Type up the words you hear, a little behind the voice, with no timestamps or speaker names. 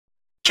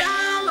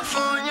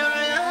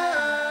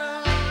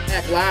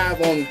Back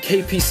live on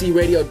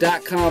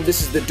kpcradio.com.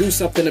 This is the Do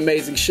Something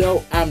Amazing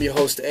show. I'm your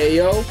host,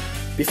 Ayo.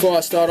 Before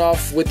I start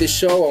off with this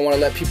show, I want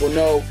to let people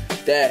know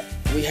that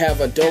we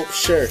have a dope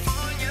shirt,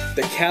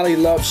 the Cali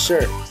Love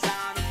shirt.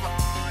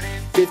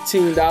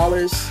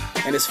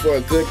 $15, and it's for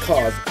a good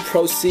cause.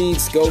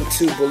 Proceeds go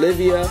to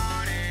Bolivia.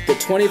 The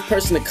 20th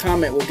person to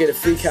comment will get a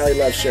free Cali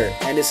Love shirt.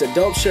 And it's a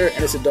dope shirt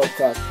and it's a dope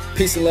cause.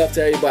 Peace and love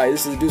to everybody.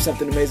 This is the Do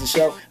Something Amazing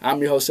show. I'm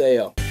your host,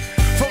 Ayo.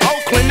 From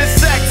Oakland to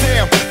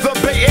Sacktown, the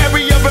Bay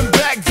Area and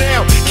back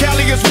down.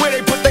 Cali is